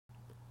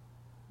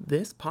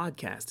This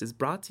podcast is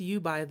brought to you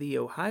by the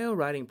Ohio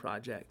Writing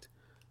Project.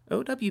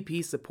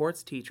 OWP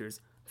supports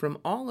teachers from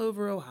all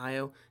over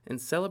Ohio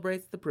and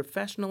celebrates the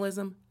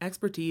professionalism,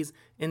 expertise,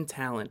 and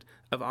talent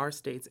of our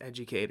state's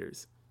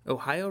educators.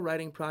 Ohio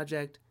Writing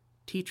Project,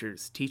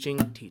 teachers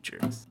teaching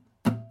teachers.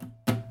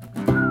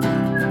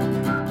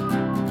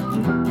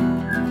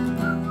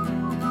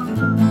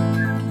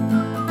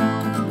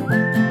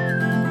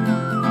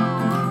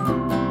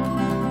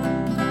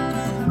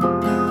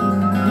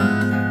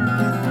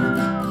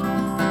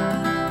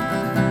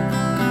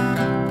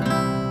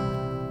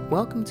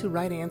 Welcome to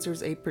Right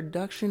Answers, a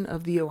production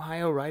of the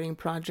Ohio Writing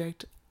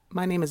Project.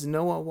 My name is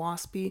Noah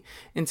Waspy,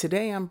 and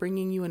today I'm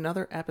bringing you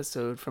another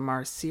episode from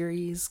our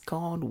series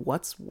called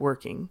What's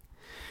Working.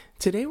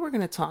 Today we're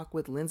going to talk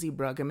with Lindsay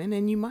Bruggeman,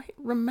 and you might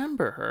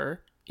remember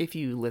her if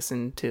you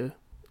listened to,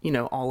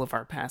 all of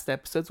our past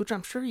episodes, which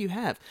I'm sure you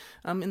have.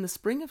 In the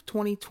spring of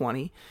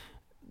 2020,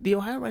 the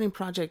Ohio Writing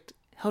Project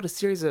held a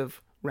series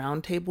of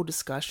roundtable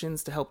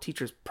discussions to help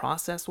teachers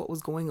process what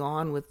was going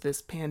on with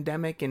this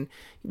pandemic and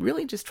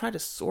really just try to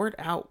sort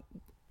out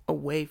a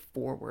way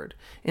forward.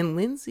 And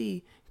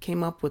Lindsay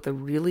came up with a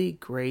really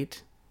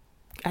great,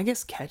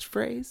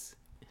 catchphrase,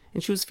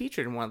 and she was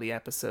featured in one of the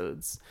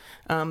episodes.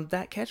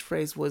 That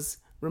catchphrase was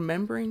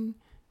remembering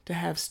to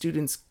have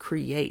students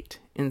create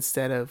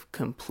instead of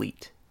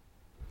complete.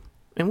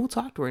 And we'll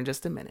talk to her in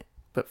just a minute,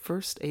 but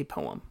first a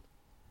poem.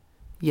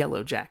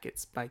 Yellow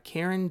Jackets by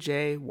Karen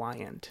J.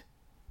 Wyant.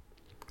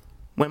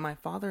 When my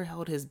father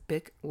held his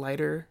Bic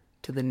lighter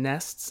to the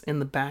nests in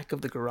the back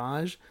of the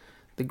garage,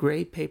 the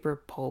gray paper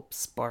pulp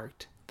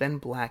sparked, then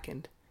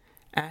blackened.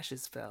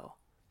 Ashes fell,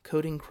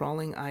 coating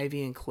crawling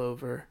ivy and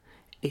clover.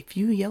 A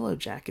few yellow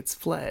jackets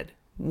fled,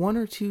 one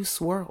or two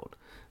swirled,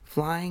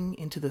 flying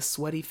into the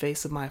sweaty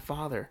face of my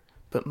father,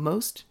 but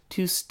most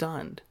too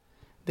stunned,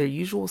 their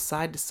usual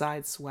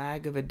side-to-side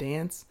swag of a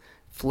dance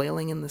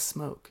flailing in the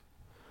smoke.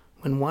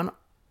 When one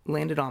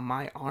landed on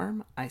my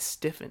arm, I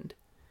stiffened.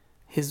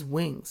 His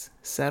wings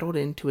settled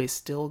into a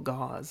still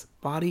gauze,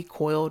 body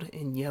coiled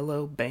in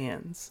yellow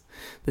bands,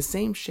 the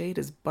same shade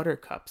as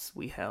buttercups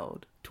we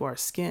held to our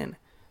skin,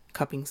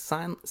 cupping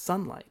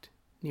sunlight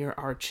near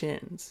our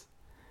chins.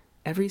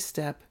 Every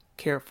step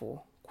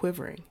careful,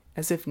 quivering,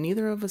 as if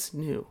neither of us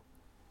knew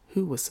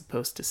who was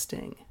supposed to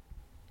sting.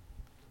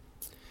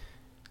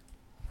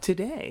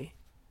 Today,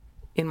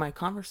 in my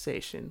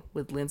conversation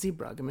with Lindsay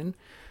Bruggeman,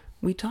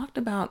 we talked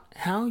about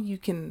how you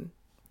can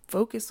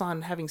focus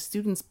on having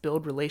students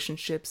build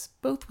relationships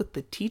both with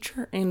the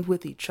teacher and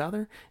with each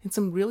other in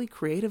some really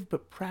creative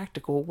but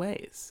practical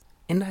ways.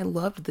 And I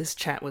loved this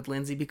chat with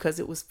Lindsay because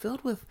it was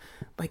filled with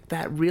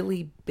that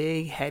really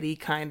big, heady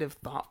kind of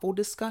thoughtful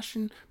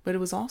discussion, but it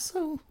was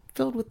also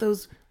filled with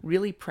those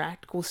really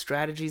practical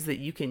strategies that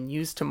you can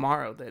use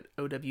tomorrow that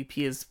OWP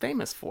is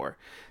famous for.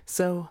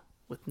 So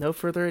with no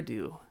further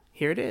ado,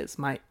 here it is,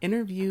 my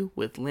interview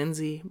with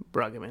Lindsay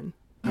Bruggeman.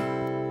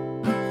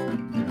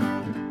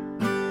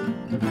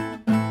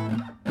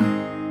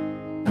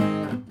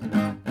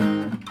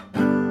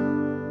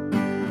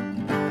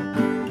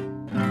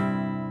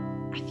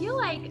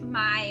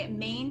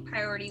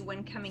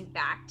 When coming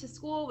back to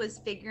school was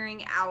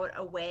figuring out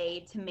a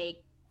way to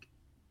make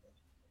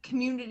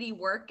community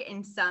work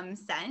in some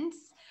sense.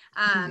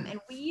 And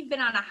we've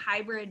been on a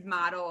hybrid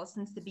model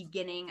since the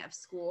beginning of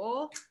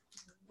school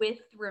with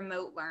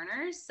remote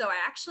learners. So I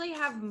actually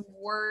have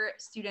more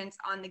students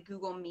on the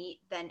Google Meet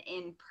than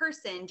in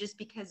person just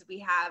because we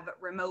have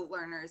remote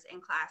learners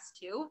in class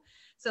too.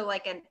 So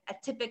a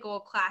typical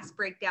class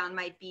breakdown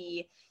might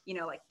be,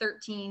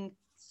 13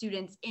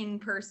 students in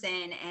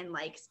person and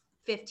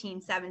 15,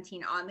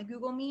 17 on the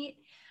Google Meet.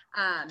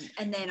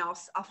 And then I'll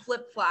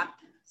flip-flop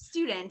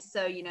students.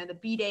 So, the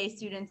B-Day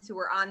students who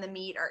are on the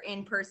Meet are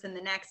in person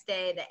the next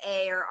day, the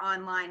A are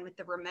online with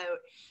the remote.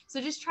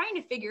 So just trying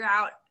to figure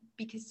out,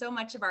 because so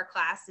much of our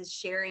class is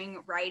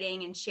sharing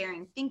writing and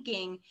sharing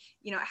thinking,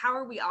 how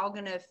are we all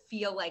going to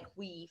feel like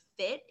we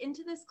fit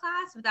into this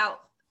class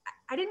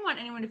I didn't want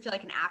anyone to feel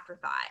like an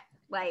afterthought.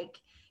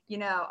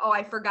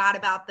 I forgot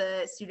about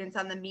the students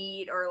on the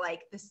Meet, or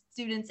the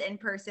students in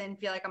person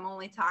feel like I'm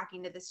only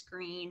talking to the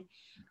screen.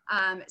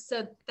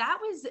 So that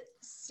was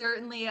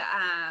certainly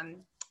a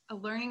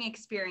learning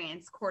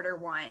experience, quarter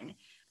one.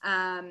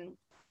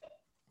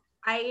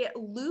 I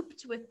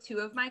looped with two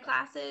of my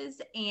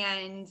classes,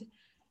 and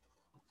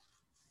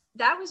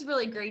that was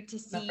really great to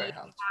see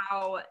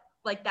how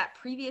that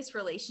previous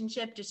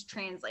relationship just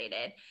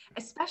translated,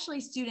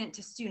 especially student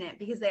to student,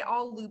 because they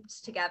all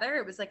looped together.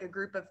 It was a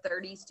group of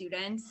 30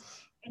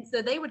 students. And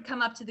so they would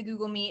come up to the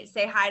Google Meet,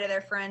 say hi to their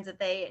friends that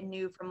they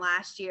knew from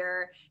last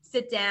year,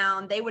 sit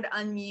down, they would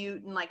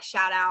unmute and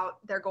shout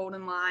out their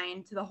golden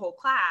line to the whole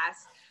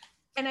class.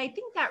 And I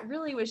think that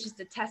really was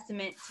just a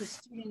testament to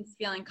students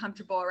feeling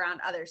comfortable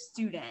around other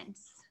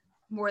students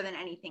more than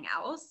anything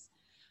else.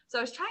 So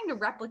I was trying to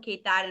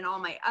replicate that in all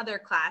my other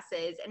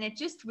classes, and it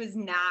just was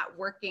not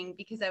working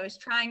because I was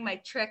trying my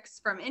tricks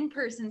from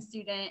in-person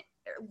student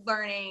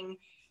learning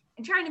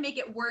and trying to make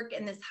it work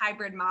in this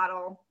hybrid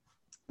model.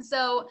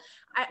 So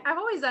I've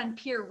always done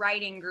peer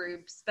writing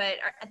groups, but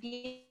at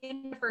the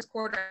end of the first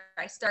quarter,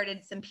 I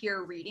started some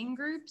peer reading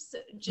groups,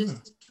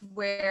 just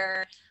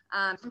where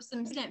from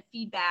some student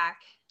feedback,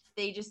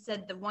 they just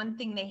said the one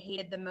thing they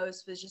hated the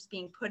most was just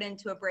being put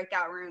into a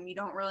breakout room. You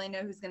don't really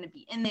know who's going to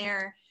be in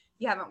there.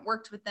 You haven't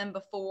worked with them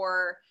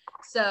before.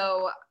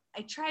 So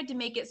I tried to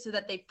make it so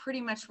that they pretty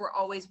much were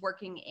always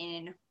working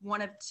in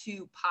one of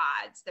two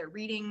pods, their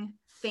reading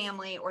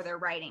family or their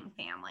writing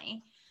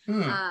family.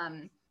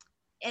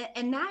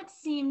 And that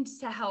seemed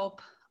to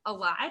help a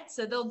lot.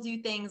 So they'll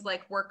do things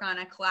like work on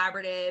a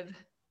collaborative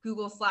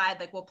Google slide,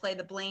 like we'll play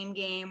the blame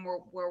game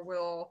where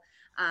we'll,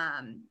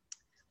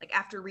 like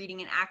after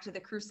reading an act of the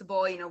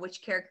Crucible, you know,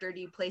 which character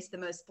do you place the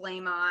most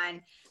blame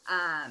on?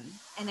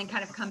 And then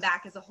kind of come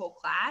back as a whole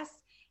class.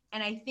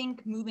 And I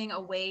think moving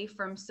away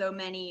from so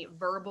many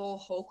verbal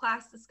whole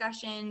class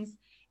discussions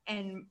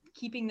and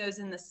keeping those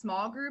in the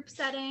small group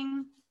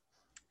setting,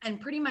 and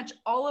pretty much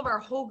all of our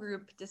whole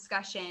group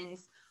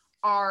discussions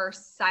are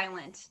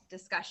silent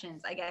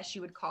discussions, I guess you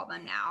would call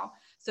them now.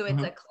 So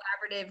it's a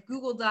collaborative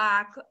Google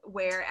Doc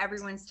where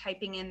everyone's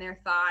typing in their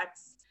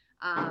thoughts,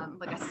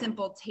 like a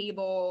simple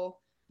table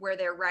where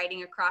they're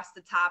writing across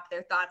the top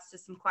their thoughts to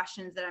some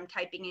questions that I'm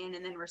typing in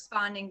and then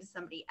responding to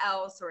somebody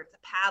else, or it's a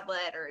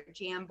Padlet or a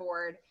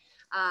Jamboard.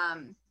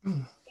 And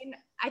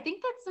I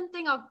think that's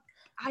something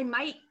I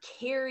might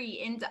carry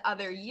into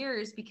other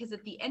years, because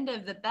at the end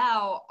of the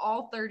bell,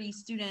 all 30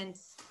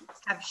 students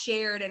have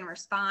shared and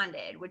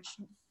responded, which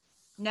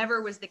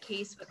never was the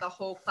case with the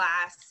whole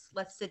class.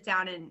 Let's sit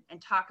down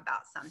and talk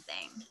about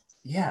something.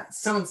 Yeah.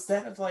 So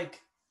instead of like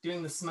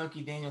doing the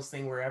Smokey Daniels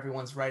thing where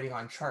everyone's writing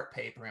on chart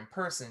paper in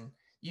person,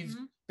 you've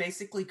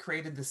basically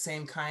created the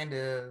same kind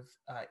of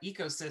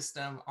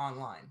ecosystem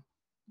online.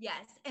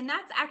 Yes. And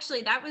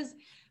that was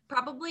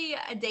probably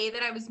a day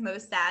that I was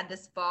most sad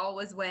this fall,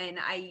 was when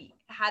I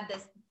had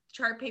this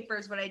chart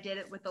papers, what I did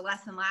it with the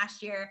lesson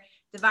last year,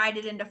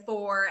 divided into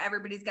 4.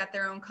 Everybody's got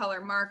their own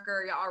color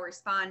marker, y'all are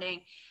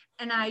responding.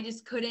 And I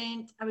just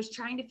couldn't, I was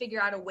trying to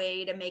figure out a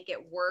way to make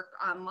it work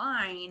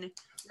online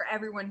where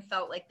everyone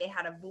felt like they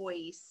had a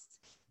voice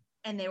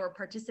and they were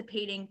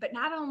participating, but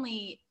not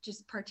only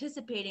just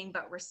participating,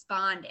 but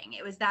responding.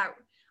 It was that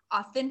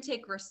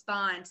authentic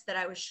response that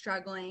I was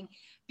struggling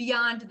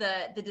beyond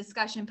the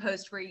discussion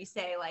post where you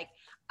say like,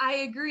 I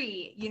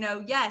agree, you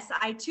know, yes,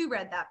 I too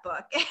read that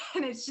book.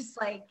 And it's just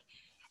like,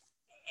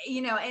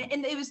 you know,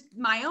 and it was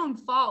my own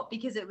fault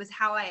because it was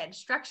how I had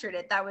structured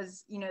it. That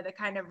was, you know, the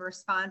kind of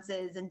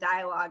responses and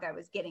dialogue I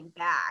was getting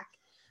back.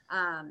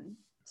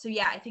 So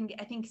yeah, I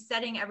think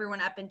setting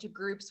everyone up into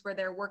groups where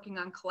they're working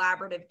on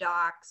collaborative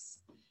docs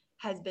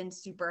has been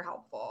super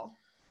helpful.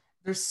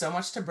 There's so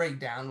much to break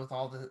down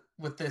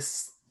with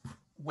this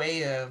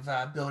way of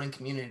building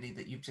community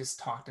that you've just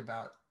talked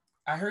about.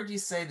 I heard you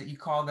say that you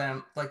call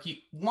them like you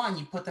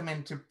put them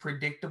into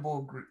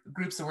predictable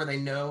groups where they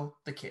know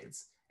the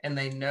kids and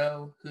they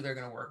know who they're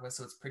going to work with,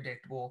 so it's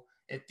predictable.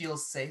 It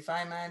feels safe,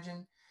 I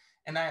imagine.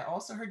 And I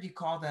also heard you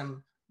call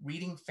them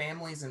reading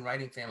families and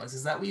writing families.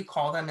 Is that what you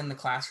call them in the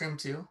classroom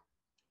too?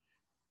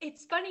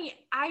 It's funny.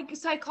 I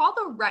call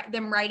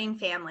them writing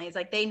families.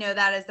 Like they know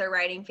that as their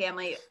writing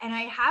family. And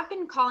I have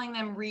been calling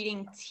them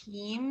reading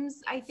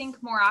teams, I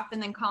think, more often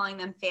than calling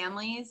them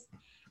families.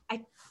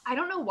 I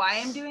don't know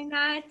why I'm doing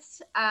that.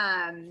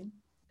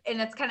 And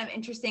that's kind of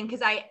interesting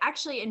because I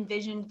actually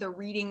envisioned the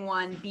reading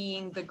one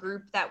being the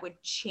group that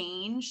would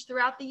change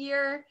throughout the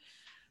year,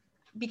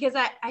 because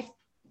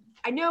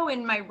I know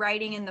in my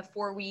writing in the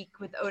 4-week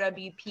with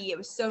OWP, it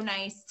was so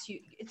nice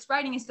its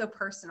writing is so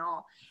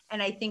personal.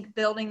 And I think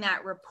building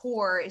that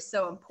rapport is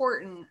so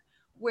important.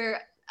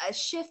 Where a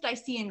shift I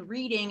see in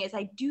reading is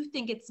I do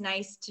think it's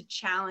nice to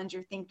challenge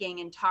your thinking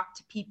and talk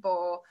to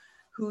people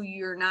who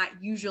you're not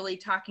usually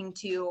talking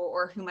to,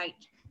 or who might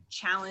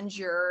challenge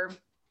your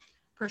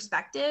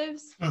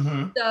perspectives.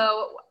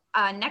 So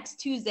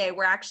next Tuesday,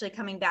 we're actually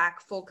coming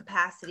back full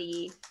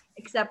capacity,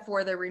 except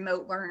for the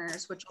remote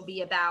learners, which will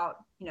be about,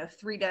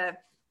 3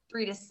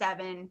 to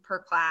 7 per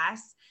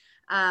class.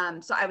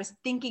 So I was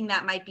thinking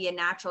that might be a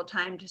natural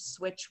time to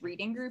switch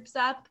reading groups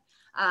up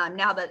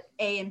now that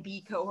A and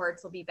B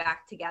cohorts will be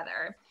back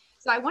together.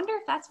 So I wonder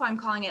if that's why I'm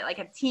calling it like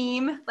a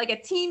team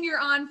you're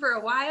on for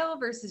a while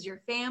versus your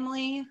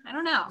family. I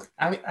don't know.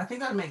 I mean, I think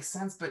that makes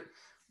sense, but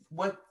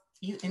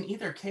in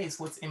either case,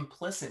 what's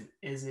implicit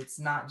is it's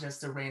not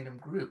just a random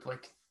group.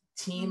 Like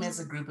team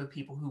is a group of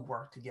people who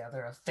work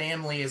together. A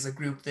family is a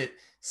group that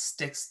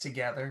sticks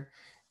together.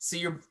 So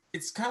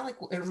it's kind of like,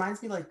 it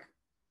reminds me like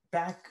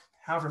back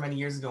however many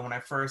years ago when I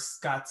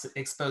first got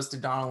exposed to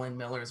Donalyn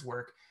Miller's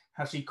work,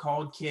 how she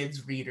called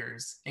kids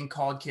readers and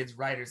called kids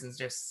writers, and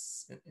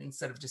just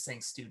instead of just saying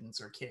students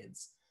or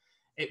kids.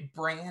 It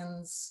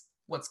brands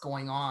what's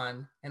going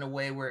on in a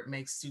way where it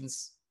makes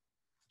students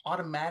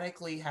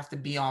automatically have to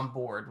be on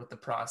board with the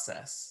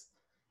process.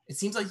 It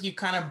seems like you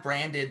kind of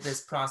branded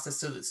this process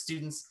so that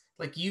students,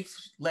 like you've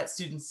let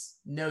students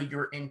know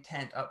your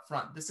intent up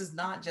front. This is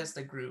not just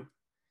a group.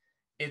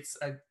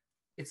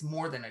 It's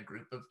more than a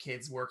group of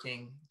kids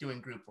doing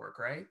group work,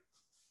 right?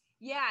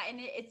 Yeah, and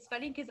it's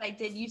funny because I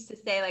did used to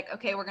say like,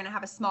 okay, we're gonna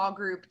have a small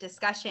group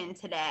discussion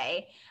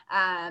today,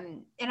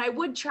 and I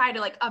would try to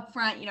like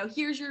upfront,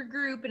 here's your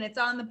group, and it's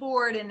on the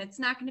board, and it's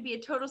not going to be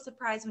a total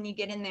surprise when you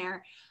get in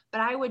there. But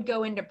I would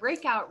go into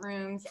breakout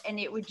rooms, and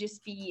it would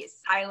just be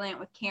silent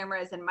with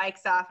cameras and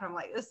mics off, and I'm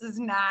like, this is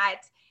not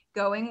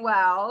going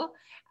well.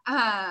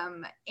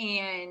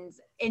 And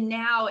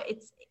now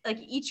it's like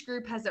each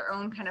group has their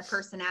own kind of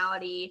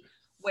personality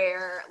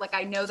where like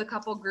I know the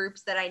couple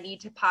groups that I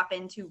need to pop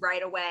into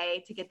right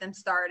away to get them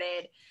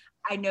started.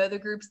 I know the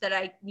groups that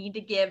I need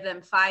to give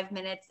them 5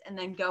 minutes and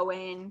then go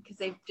in because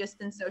they've just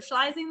been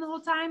socializing the whole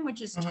time,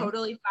 which is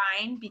totally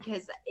fine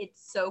because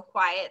it's so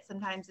quiet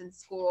sometimes in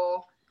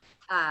school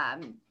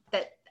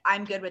that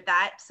I'm good with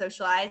that.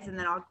 Socialize, and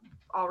then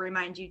I'll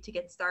remind you to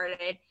get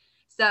started.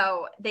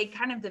 So they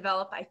kind of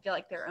develop, I feel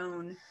like, their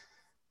own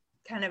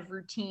kind of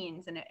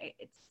routines, and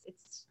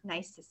it's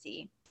nice to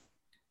see.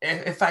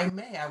 If I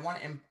may, I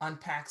want to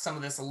unpack some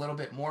of this a little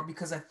bit more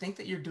because I think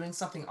that you're doing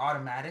something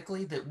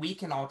automatically that we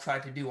can all try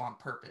to do on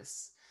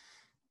purpose.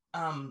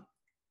 Um,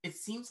 it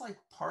seems like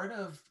part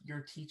of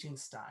your teaching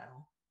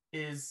style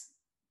is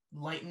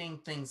lightening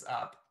things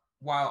up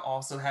while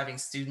also having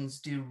students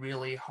do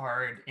really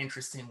hard,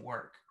 interesting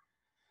work.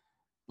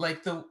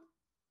 Like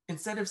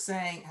instead of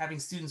saying having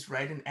students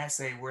write an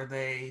essay where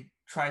they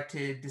try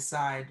to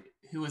decide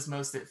who is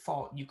most at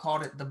fault, you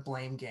called it the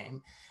blame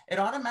game.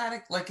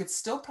 It's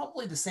still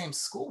probably the same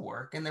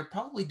schoolwork, and they're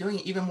probably doing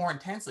it even more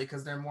intensely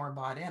because they're more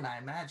bought in, I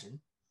imagine.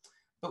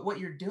 But what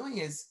you're doing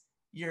is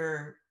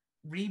you're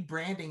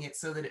rebranding it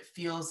so that it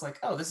feels like,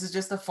 oh, this is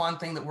just a fun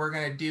thing that we're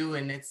going to do.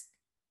 And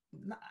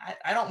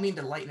I don't mean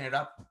to lighten it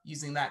up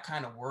using that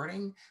kind of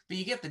wording, but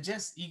you get the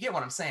gist. You get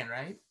what I'm saying,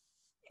 right?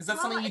 Is that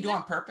something you do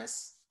on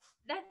purpose?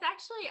 That's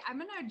actually, I'm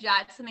going to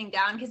jot something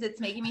down because it's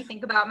making me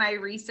think about my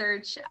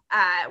research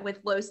with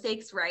low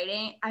stakes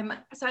writing. I'm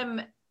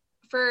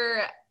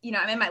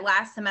in my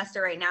last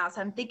semester right now.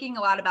 So I'm thinking a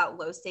lot about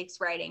low stakes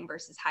writing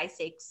versus high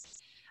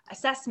stakes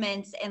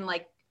assessments. And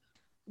like,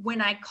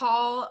 when I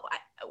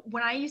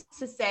used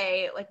to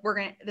say like,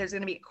 there's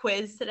going to be a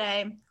quiz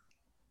today.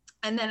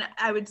 And then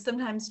I would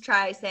sometimes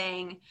try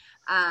saying,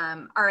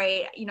 all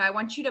right, I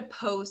want you to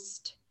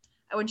post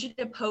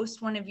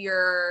one of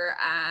your,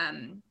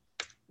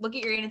 look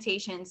at your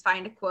annotations,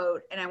 find a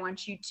quote, and I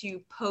want you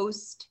to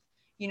post,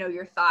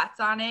 your thoughts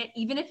on it.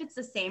 Even if it's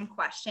the same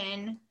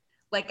question,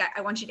 like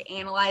I want you to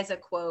analyze a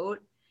quote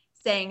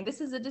saying this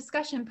is a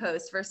discussion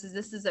post versus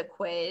this is a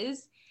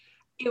quiz.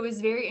 It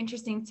was very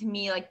interesting to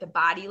me, like the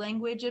body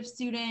language of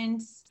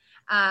students,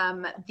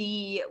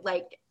 the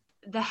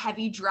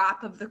heavy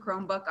drop of the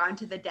Chromebook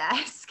onto the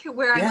desk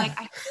where I'm like,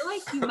 I feel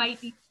like you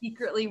might be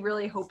secretly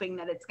really hoping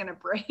that it's going to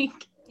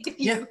break if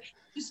you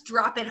just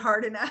drop it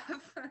hard enough.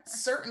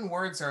 Certain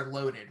words are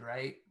loaded,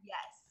 right? Yes.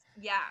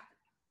 Yeah.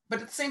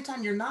 But at the same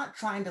time, you're not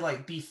trying to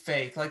like be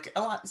fake. Like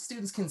a lot of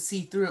students can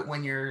see through it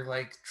when you're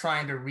like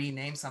trying to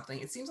rename something.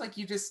 It seems like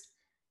you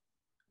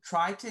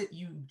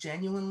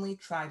genuinely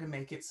try to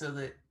make it so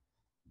that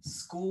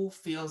school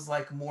feels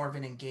like more of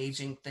an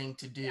engaging thing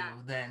to do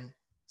than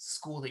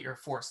school that you're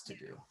forced to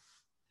do.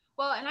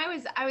 Well, and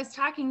I was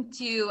talking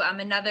to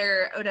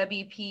another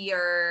OWP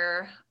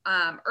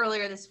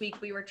earlier this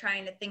week. We were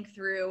trying to think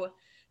through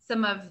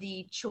some of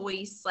the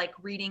choice, like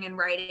reading and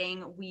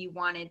writing, we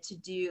wanted to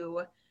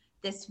do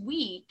this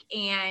week.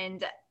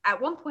 And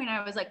at one point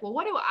I was like, well,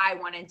 what do I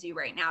want to do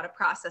right now to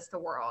process the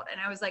world?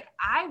 And I was like,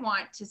 I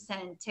want to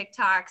send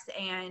TikToks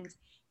and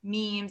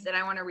memes, and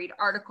I want to read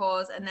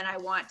articles, and then I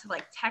want to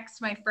like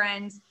text my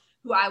friends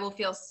who I will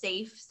feel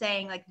safe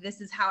saying like,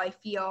 this is how I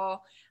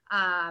feel.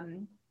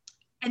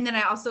 And then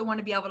I also want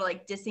to be able to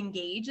like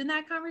disengage in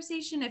that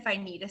conversation if I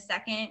need a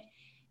second.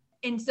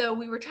 And so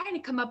we were trying to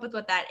come up with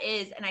what that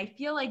is. And I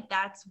feel like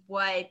that's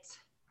what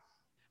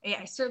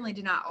I certainly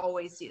did not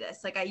always do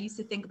this. Like I used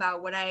to think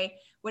about what I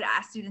would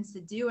ask students to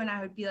do. And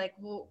I would be like,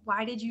 well,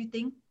 why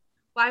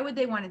would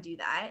they want to do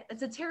that?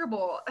 That's a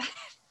terrible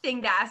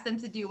thing to ask them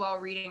to do while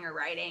reading or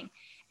writing.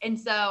 And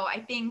so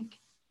I think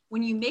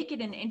when you make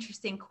it an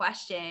interesting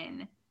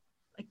question,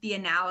 like the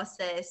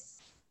analysis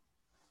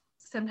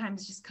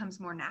sometimes just comes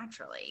more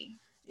naturally.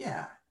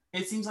 Yeah.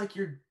 It seems like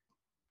you're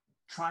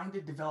trying to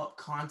develop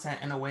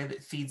content in a way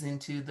that feeds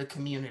into the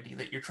community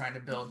that you're trying to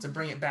build, to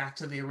bring it back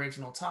to the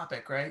original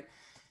topic, right?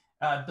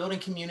 Building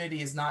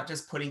community is not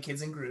just putting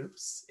kids in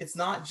groups. It's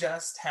not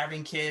just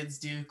having kids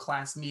do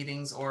class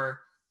meetings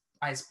or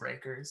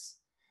icebreakers.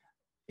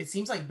 It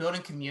seems like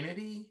building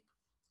community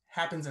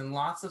happens in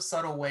lots of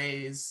subtle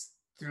ways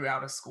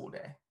throughout a school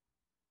day.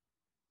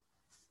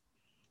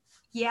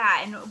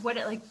 Yeah. And what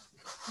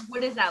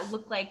does that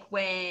look like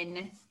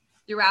when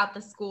throughout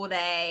the school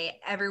day,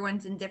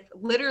 everyone's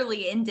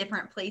literally in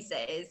different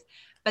places,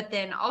 but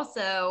then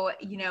also,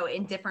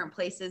 in different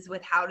places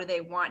with how do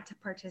they want to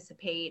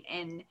participate,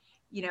 and,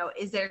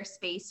 is there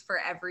space for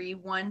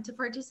everyone to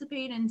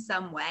participate in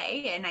some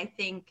way? And I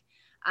think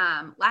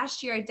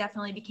last year I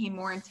definitely became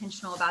more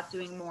intentional about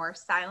doing more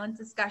silent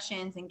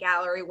discussions and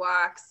gallery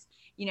walks,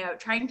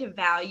 trying to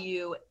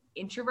value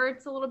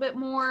introverts a little bit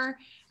more,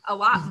 a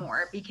lot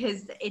more,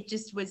 because it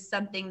just was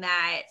something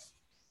that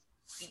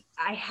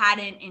I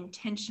hadn't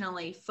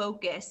intentionally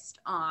focused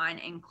on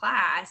in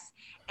class.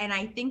 And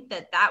I think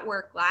that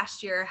work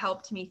last year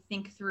helped me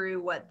think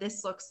through what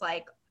this looks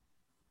like,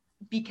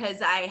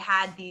 because I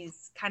had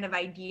these kind of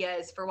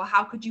ideas for, well,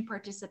 how could you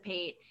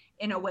participate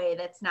in a way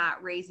that's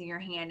not raising your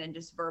hand and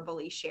just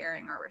verbally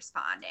sharing or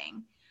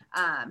responding?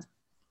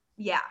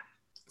 Yeah.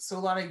 So a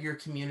lot of your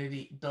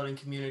building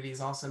community is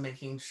also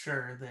making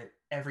sure that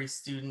every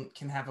student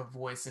can have a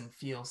voice and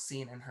feel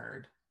seen and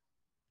heard.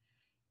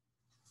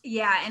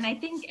 Yeah. And I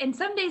think, and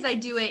some days I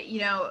do it,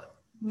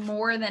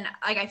 more than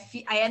like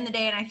I end the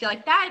day and I feel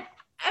like that.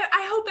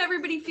 I hope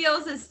everybody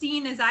feels as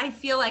seen as I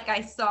feel like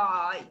I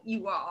saw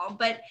you all.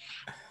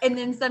 And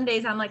then some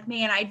days I'm like,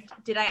 man,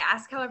 did I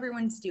ask how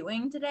everyone's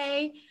doing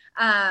today?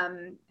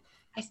 I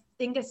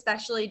think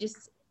especially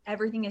just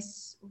everything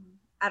is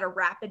at a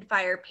rapid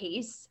fire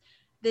pace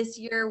this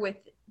year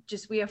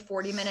we have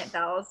 40-minute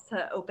bells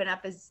to open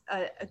up as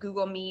a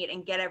Google Meet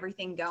and get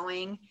everything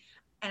going.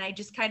 And I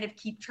just kind of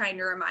keep trying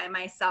to remind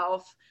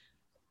myself,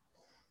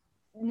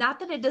 not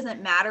that it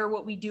doesn't matter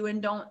what we do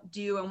and don't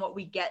do and what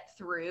we get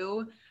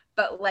through,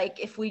 but like,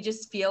 if we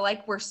just feel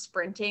like we're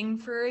sprinting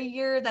for a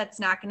year, that's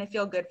not going to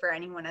feel good for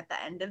anyone at the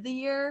end of the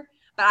year.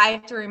 But I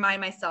have to remind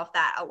myself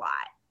that a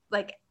lot.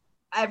 Like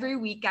every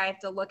week I have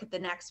to look at the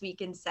next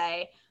week and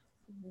say,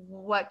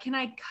 what can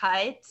I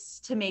cut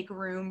to make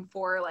room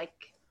for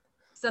like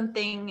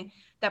something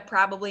that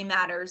probably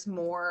matters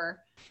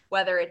more,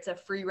 whether it's a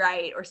free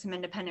write or some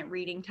independent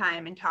reading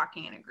time and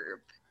talking in a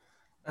group.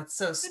 That's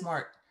so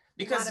smart,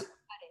 because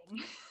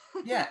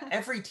yeah,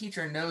 every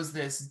teacher knows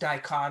this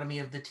dichotomy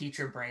of the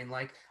teacher brain.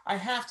 Like, I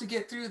have to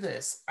get through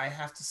this. I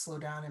have to slow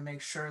down and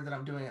make sure that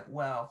I'm doing it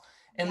well.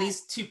 And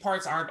these two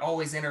parts aren't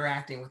always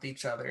interacting with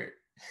each other.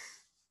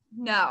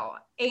 No.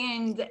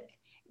 And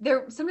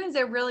sometimes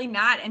they're really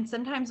not. And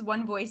sometimes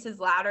one voice is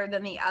louder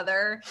than the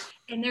other.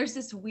 And there's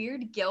this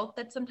weird guilt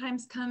that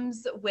sometimes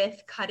comes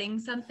with cutting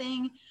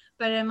something.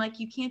 But I'm like,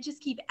 you can't just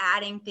keep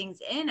adding things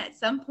in. At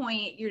some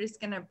point, you're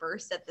just going to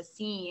burst at the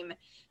seam.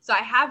 So I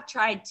have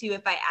tried to,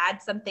 if I add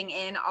something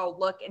in, I'll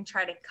look and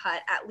try to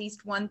cut at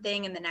least one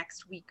thing in the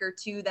next week or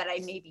two that I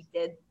maybe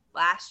did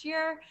last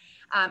year.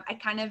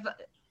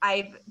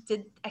 I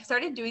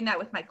started doing that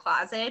with my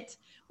closet,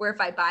 where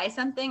if I buy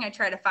something, I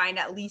try to find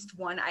at least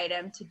one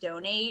item to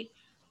donate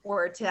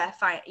or to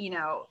find,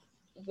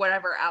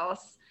 whatever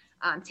else,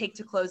 take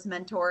to Clothes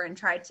Mentor and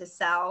try to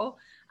sell.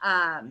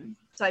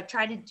 So I've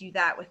tried to do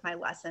that with my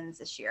lessons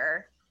this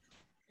year.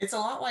 It's a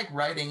lot like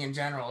writing in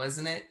general,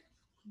 isn't it?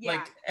 Yeah.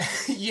 Like,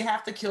 you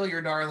have to kill your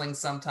darlings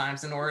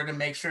sometimes in order to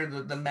make sure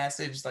that the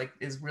message like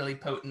is really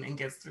potent and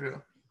gets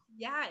through.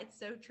 Yeah, it's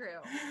so true.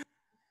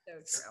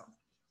 So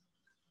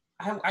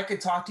true. I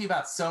could talk to you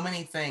about so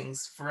many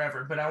things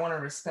forever, but I want to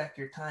respect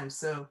your time.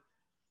 So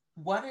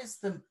what is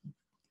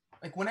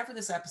whenever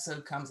this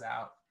episode comes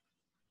out,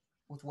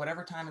 with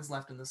whatever time is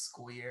left in the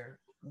school year,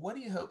 what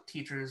do you hope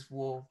teachers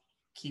will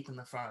keep in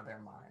the front of their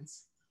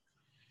minds?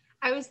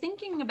 I was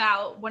thinking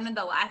about one of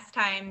the last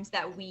times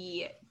that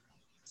we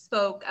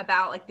spoke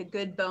about like the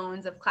good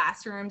bones of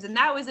classrooms. And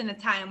that was in a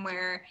time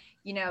where,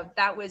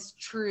 that was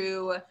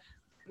true.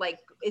 Like,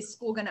 is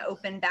school going to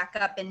open back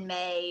up in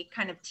May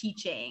kind of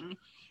teaching?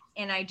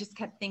 And I just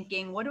kept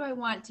thinking, what do I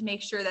want to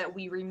make sure that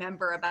we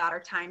remember about our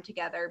time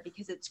together?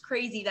 Because it's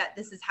crazy that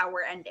this is how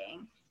we're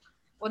ending.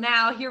 Well,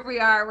 now here we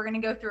are, we're going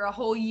to go through a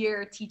whole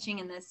year teaching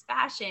in this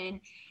fashion.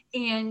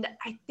 And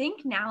I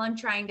think now I'm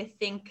trying to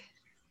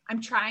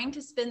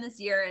spin this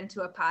year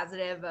into a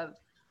positive of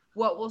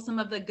what will some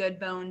of the good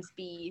bones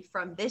be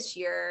from this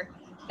year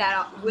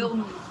that will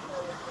move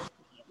forward with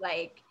me.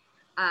 Like,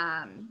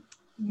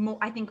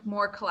 I think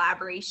more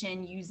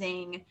collaboration,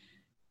 using,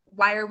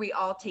 why are we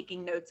all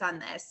taking notes on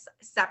this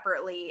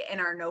separately in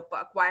our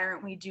notebook? Why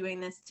aren't we doing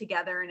this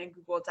together in a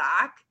Google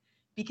Doc?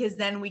 Because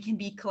then we can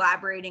be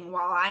collaborating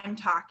while I'm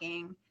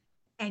talking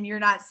and you're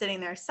not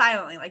sitting there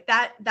silently. Like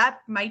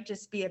that might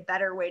just be a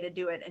better way to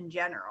do it in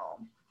general.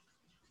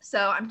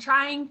 So I'm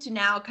trying to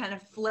now kind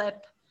of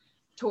flip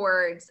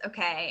towards,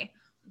 okay,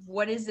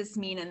 what does this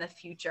mean in the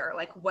future?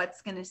 Like,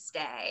 what's going to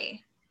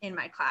stay in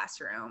my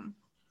classroom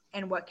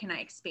and what can I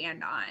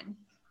expand on?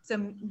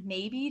 So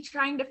maybe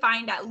trying to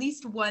find at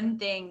least one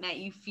thing that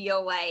you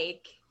feel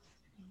like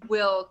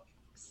will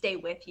stay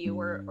with you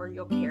or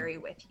you'll carry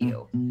with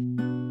you.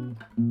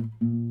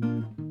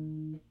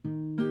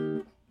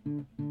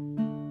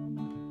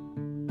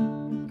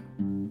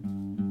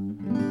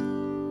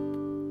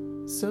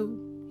 So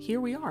here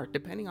we are,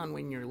 depending on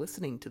when you're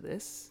listening to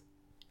this,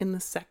 in the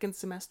second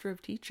semester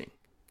of teaching,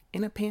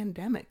 in a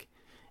pandemic.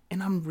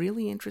 And I'm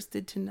really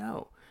interested to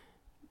know,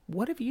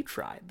 what have you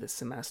tried this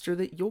semester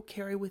that you'll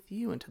carry with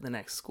you into the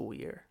next school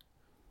year?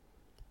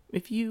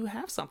 If you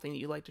have something that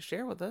you'd like to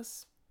share with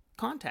us,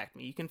 contact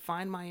me. You can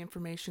find my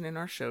information in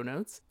our show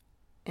notes.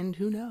 And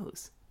who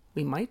knows,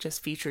 we might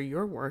just feature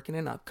your work in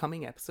an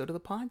upcoming episode of the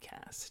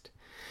podcast.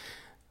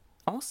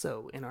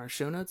 Also, in our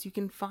show notes, you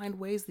can find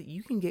ways that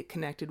you can get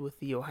connected with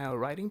the Ohio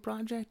Writing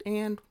Project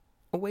and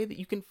a way that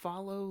you can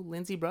follow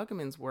Lindsey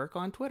Bruggeman's work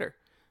on Twitter.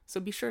 So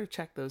be sure to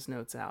check those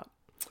notes out.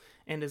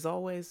 And as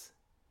always,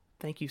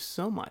 thank you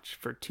so much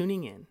for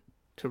tuning in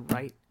to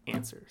Right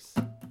Answers.